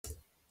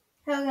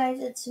Hello guys,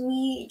 it's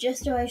me,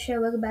 Just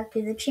Welcome back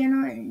to the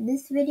channel. In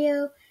this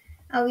video,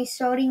 I'll be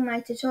starting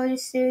my tutorial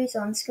series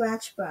on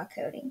Scratch block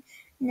coding.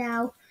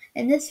 Now,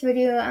 in this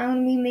video, I'm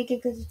going to be making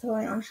a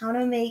tutorial on how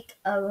to make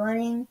a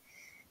running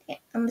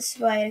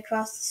sprite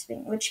across the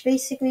screen, which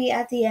basically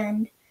at the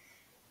end,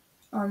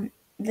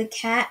 the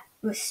cat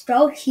will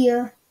start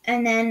here,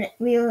 and then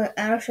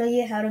I'll show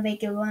you how to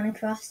make it run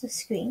across the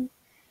screen.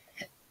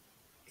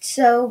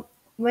 So,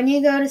 when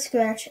you go to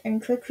Scratch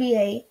and click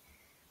Create,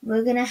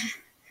 we're gonna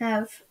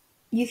have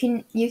you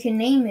can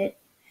name it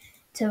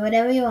to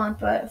whatever you want,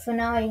 but for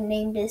now I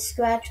named it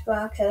Scratch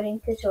Block Coding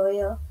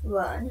Tutorial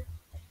 1.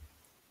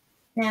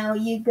 Now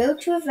you go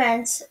to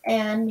events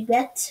and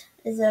get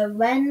the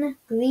when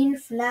green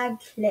flag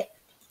clicked.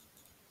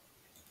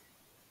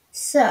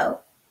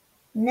 So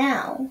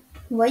now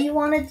what you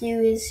want to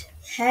do is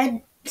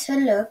head to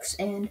looks,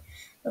 and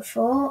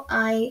before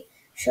I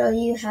show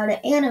you how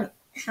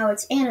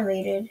it's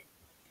animated,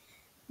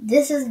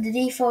 this is the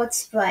default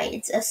sprite.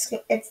 It's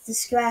the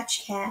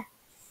Scratch cat.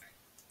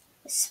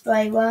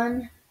 Sprite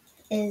 1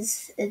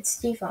 is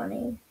its default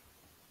name.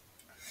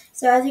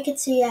 So as you can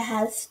see, it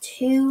has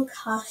two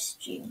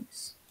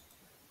costumes.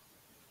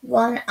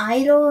 One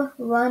idle,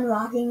 one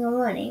walking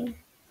or running.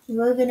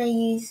 We're going to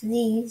use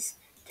these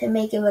to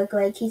make it look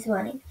like he's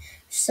running.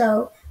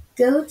 So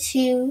go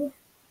to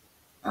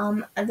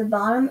at the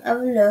bottom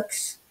of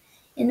looks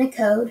in the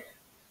code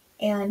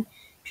and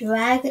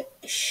drag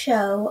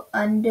show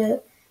under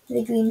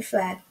the green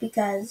flag,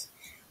 because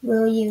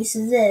we'll use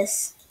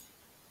this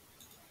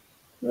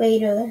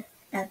later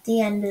at the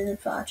end of the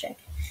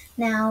project.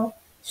 Now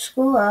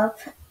scroll up,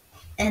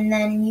 and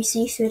then you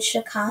see switch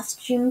to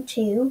costume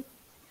 2.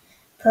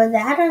 Put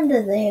that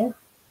under there,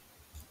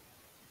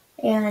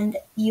 and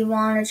you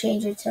want to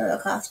change it to a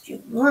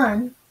costume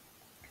 1.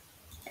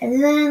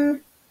 And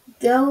then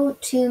go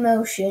to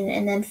motion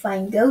and then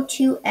find go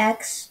to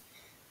X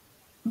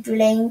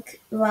blank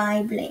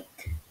Y blank.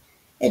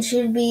 It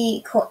should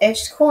be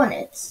its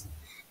coordinates,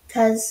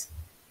 because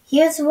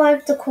here's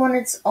what the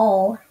coordinates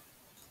are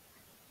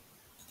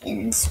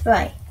in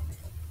Sprite.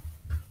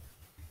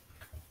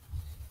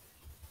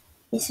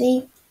 You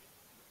see,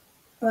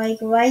 like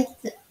right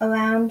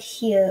around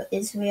here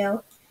is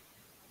where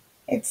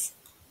it's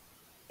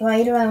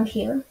right around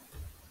here.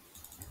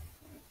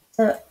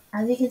 So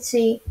as you can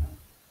see,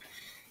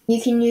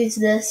 you can use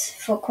this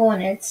for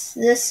coordinates.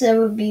 This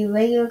would be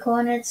regular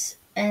coordinates,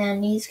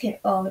 and these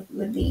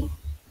would be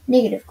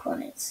negative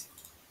coordinates.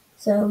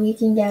 So we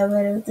can get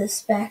rid of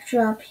this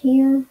backdrop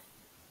here.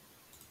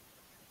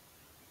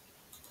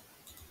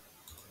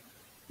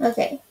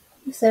 Okay,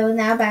 so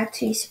now back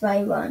to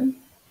sprite 1.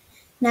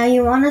 Now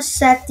you want to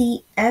set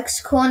the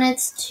x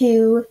coordinates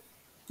to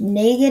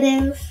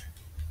negative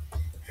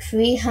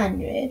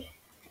 300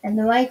 and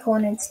the y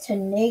coordinates to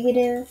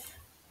negative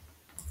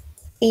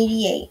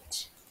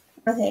 88.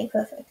 Okay,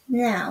 perfect.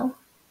 Now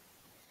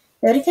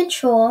go to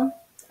control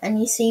and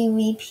you see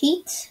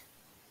repeat.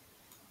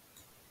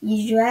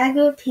 You drag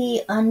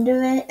repeat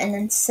under it and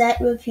then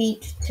set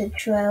repeat to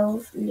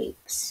 12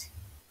 loops.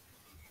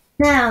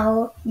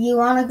 Now you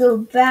want to go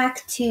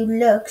back to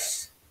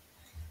looks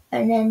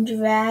and then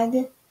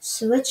drag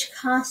switch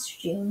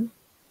costume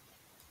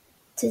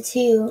to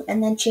 2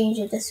 and then change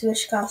it to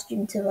switch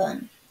costume to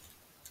 1.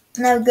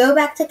 Now go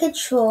back to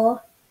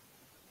control,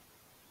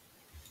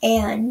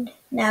 and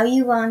now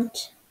you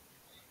want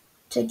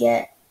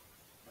to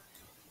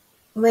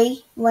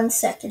wait 1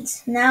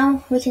 second.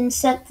 Now we can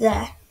set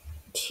that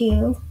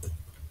to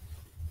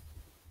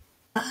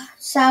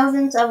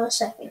thousandths of a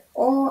second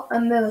or a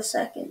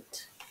millisecond,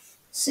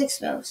 6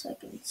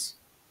 milliseconds.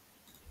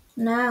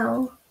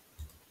 Now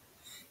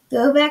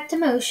go back to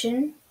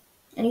motion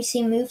and you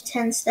see move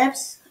 10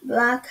 steps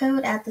block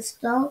code at the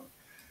start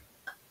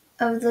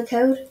of the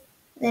code,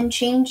 then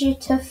change it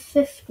to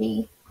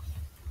 50.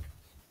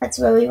 That's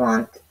where we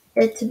want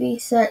it to be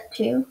set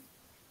to.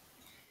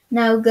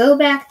 Now go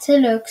back to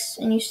looks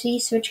and you see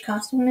switch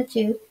costume to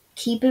 2.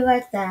 Keep it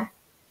like that.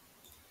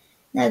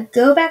 Now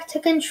go back to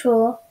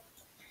control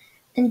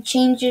and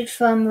change it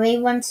from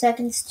wait 1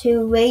 second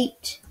to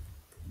wait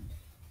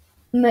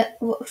 3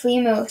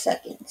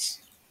 milliseconds.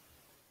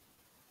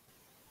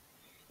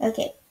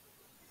 Okay.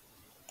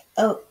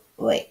 Oh,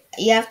 wait.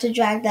 You have to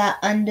drag that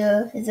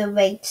under the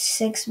wait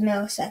 6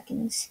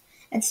 milliseconds.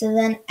 And so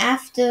then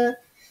after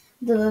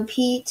the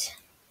repeat,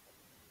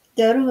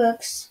 go to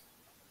looks,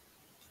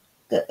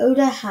 go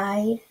to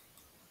hide.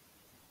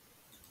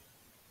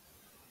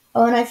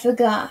 Oh, and I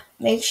forgot.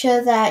 Make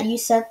sure that you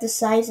set the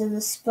size of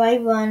the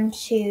sprite 1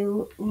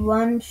 to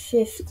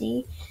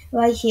 150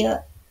 right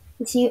here.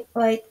 You see,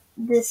 like,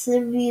 this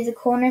would be the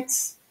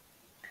coordinates,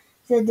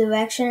 the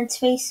direction it's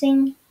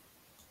facing,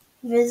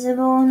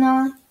 visible or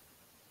not,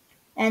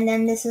 and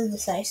then this is the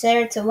size. Set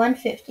it to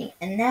 150.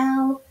 And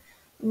now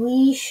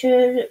we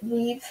should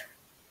leave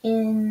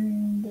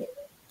in.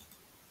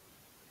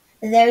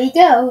 There you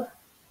go.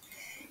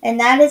 And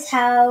that is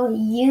how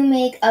you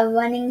make a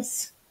running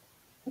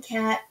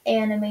cat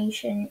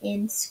animation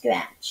in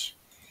Scratch.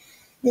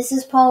 This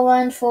is part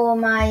 1 for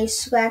my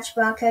Scratch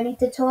bar coding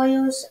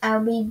tutorials.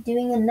 I'll be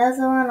doing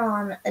another one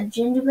on a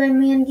gingerbread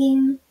man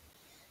game,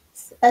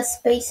 a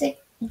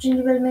basic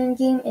gingerbread man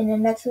game in the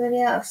next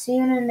video. I'll see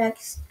you in the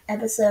next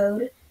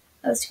episode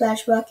of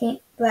Scratch bar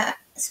coding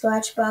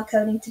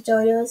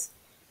tutorials.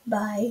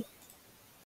 Bye.